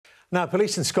Now,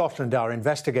 police in Scotland are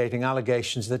investigating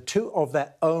allegations that two of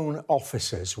their own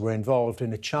officers were involved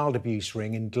in a child abuse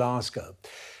ring in Glasgow.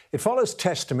 It follows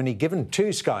testimony given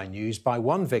to Sky News by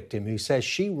one victim who says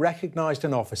she recognised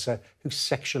an officer who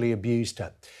sexually abused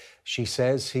her. She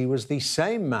says he was the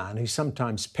same man who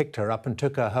sometimes picked her up and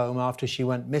took her home after she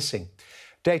went missing.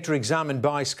 Data examined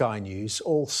by Sky News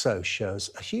also shows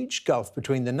a huge gulf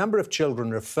between the number of children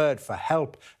referred for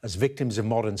help as victims of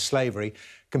modern slavery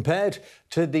compared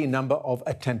to the number of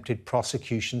attempted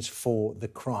prosecutions for the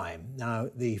crime. Now,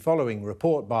 the following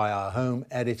report by our Home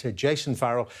editor, Jason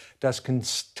Farrell, does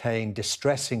contain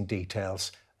distressing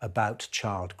details about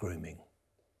child grooming.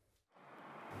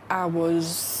 I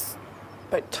was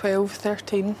about 12,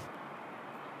 13.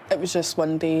 It was just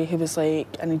one day he was like,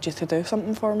 I need you to do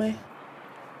something for me.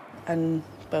 And,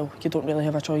 well, you don't really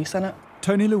have a choice in it.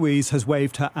 Tony Louise has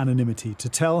waived her anonymity to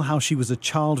tell how she was a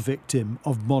child victim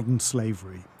of modern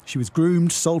slavery. She was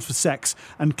groomed, sold for sex,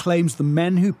 and claims the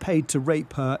men who paid to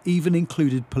rape her even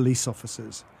included police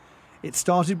officers. It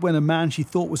started when a man she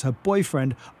thought was her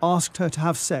boyfriend asked her to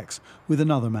have sex with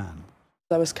another man.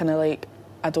 I was kind of like,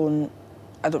 I don't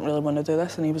really want to do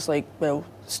this. And he was like, well,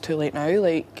 it's too late now.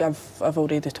 Like, I've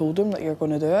already told him that you're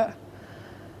going to do it.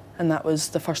 And that was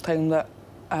the first time that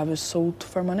I was sold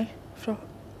for money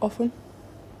off him.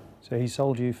 So he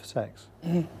sold you for sex?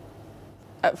 Mm-hmm.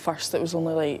 At first, it was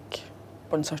only like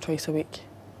once or twice a week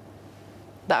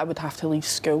that I would have to leave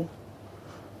school.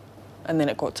 And then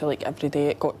it got to like every day.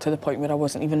 It got to the point where I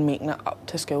wasn't even making it up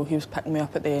to school. He was picking me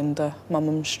up at the end of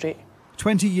Mum Street.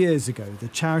 20 years ago, the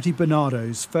charity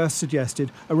Bernardo's first suggested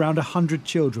around 100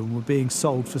 children were being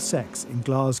sold for sex in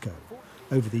Glasgow.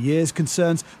 Over the years,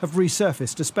 concerns have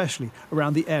resurfaced, especially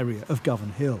around the area of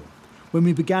Govan Hill. When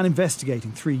we began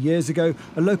investigating 3 years ago,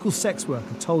 a local sex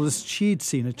worker told us she'd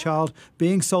seen a child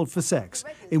being sold for sex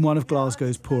in one of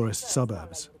Glasgow's poorest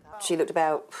suburbs. She looked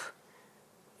about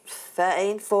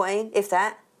 13, 14, if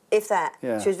that.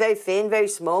 Yeah. She was very thin, very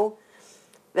small,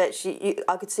 but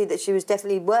I could see that she was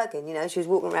definitely working, you know. She was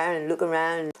walking around and looking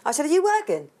around. I said, are you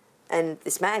working? And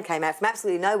this man came out from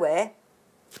absolutely nowhere.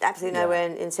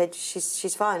 Nowhere, and said,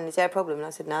 she's fine, is there a problem? And I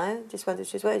said, no, just wondered if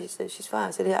she's working. She said, she's fine.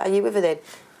 I said, are you with her then?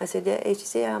 I said, yeah, did you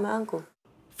see her? I'm her uncle.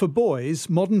 For boys,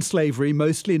 modern slavery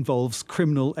mostly involves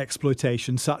criminal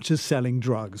exploitation, such as selling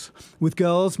drugs. With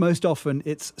girls, most often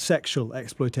it's sexual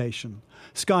exploitation.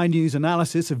 Sky News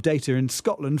analysis of data in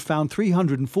Scotland found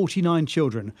 349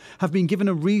 children have been given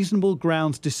a reasonable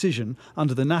grounds decision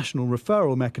under the national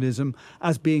referral mechanism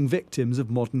as being victims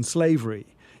of modern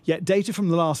slavery. Yet data from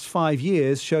the last 5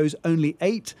 years shows only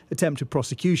 8 attempted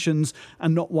prosecutions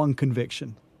and not one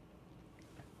conviction.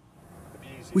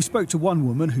 We spoke to one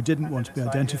woman who didn't want to be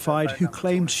identified, who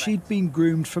claimed she'd been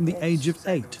groomed from the age of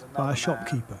 8 by a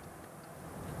shopkeeper.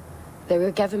 They were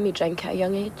giving me drink at a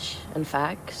young age and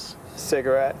fags.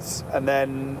 Cigarettes, and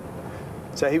then...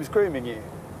 So he was grooming you?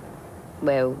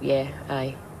 Well, yeah,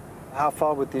 aye. How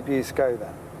far would the abuse go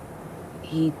then?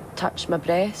 He touched my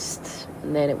breast,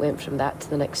 and then it went from that to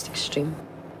the next extreme.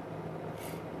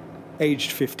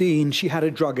 Aged 15, she had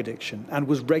a drug addiction and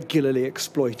was regularly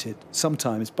exploited,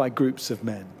 sometimes by groups of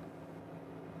men.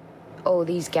 All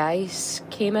these guys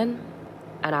came in,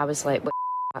 and I was like, what's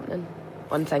happening?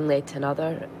 One thing led to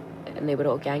another, and they were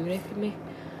all gang raping me.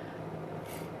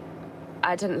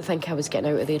 I didn't think I was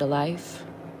getting out of there alive.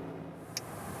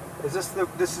 Is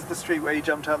this is the street where you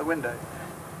jumped out the window?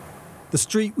 The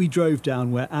street we drove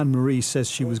down where Anne-Marie says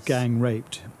she was gang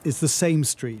raped is the same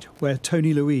street where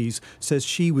Tony Louise says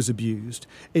she was abused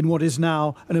in what is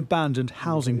now an abandoned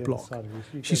housing block.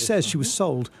 She says she was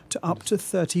sold to up to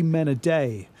 30 men a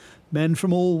day, men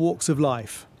from all walks of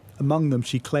life. Among them,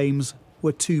 she claims,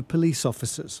 were 2 police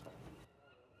officers.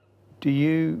 Do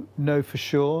you know for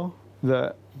sure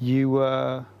that you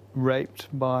were raped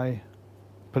by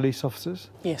police officers?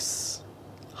 Yes,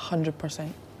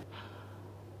 100%.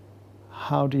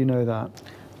 How do you know that?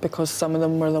 Because some of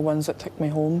them were the ones that took me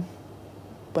home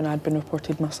when I'd been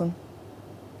reported missing.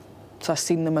 So I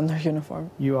seen them in their uniform.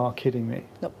 You are kidding me?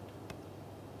 Nope.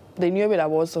 They knew where I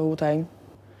was the whole time.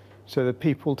 So the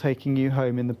people taking you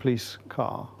home in the police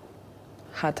car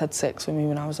had sex with me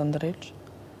when I was underage.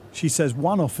 She says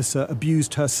one officer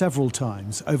abused her several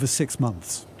times over 6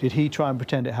 months. Did he try and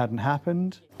pretend it hadn't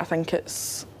happened? I think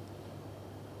it's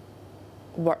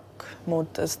work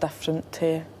mode is different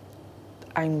to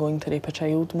I'm going to rape a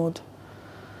child mode.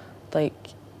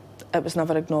 Like, it was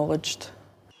never acknowledged.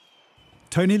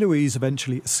 Tony Louise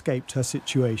eventually escaped her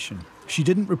situation. She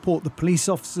didn't report the police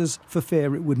officers for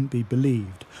fear it wouldn't be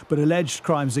believed, but alleged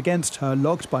crimes against her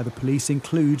logged by the police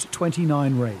include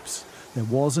 29 rapes. There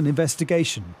was an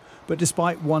investigation, but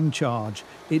despite one charge,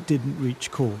 it didn't reach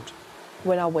court.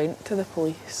 When I went to the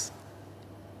police,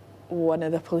 one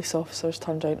of the police officers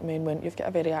turned around to me and went, "You've got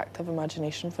a very active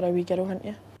imagination for a wee girl, haven't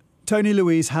you?" Tony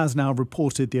Louise has now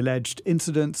reported the alleged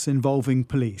incidents involving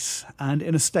police, and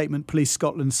in a statement, Police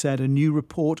Scotland said a new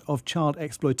report of child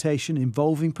exploitation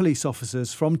involving police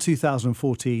officers from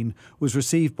 2014 was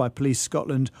received by Police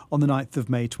Scotland on the 9th of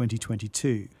May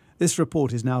 2022. This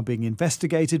report is now being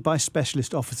investigated by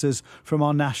specialist officers from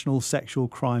our National Sexual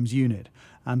Crimes Unit,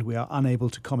 and we are unable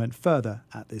to comment further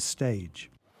at this stage.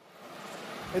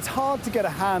 It's hard to get a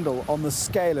handle on the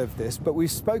scale of this, but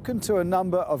we've spoken to a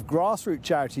number of grassroots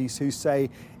charities who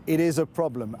say it is a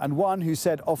problem, and one who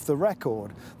said off the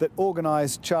record that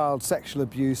organised child sexual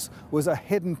abuse was a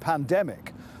hidden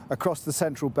pandemic across the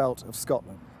central belt of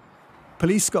Scotland.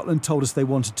 Police Scotland told us they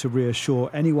wanted to reassure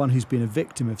anyone who's been a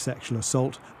victim of sexual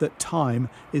assault that time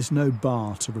is no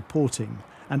bar to reporting,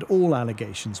 and all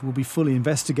allegations will be fully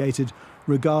investigated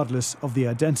regardless of the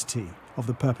identity of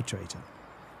the perpetrator.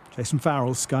 Jason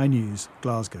Farrell, Sky News,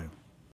 Glasgow.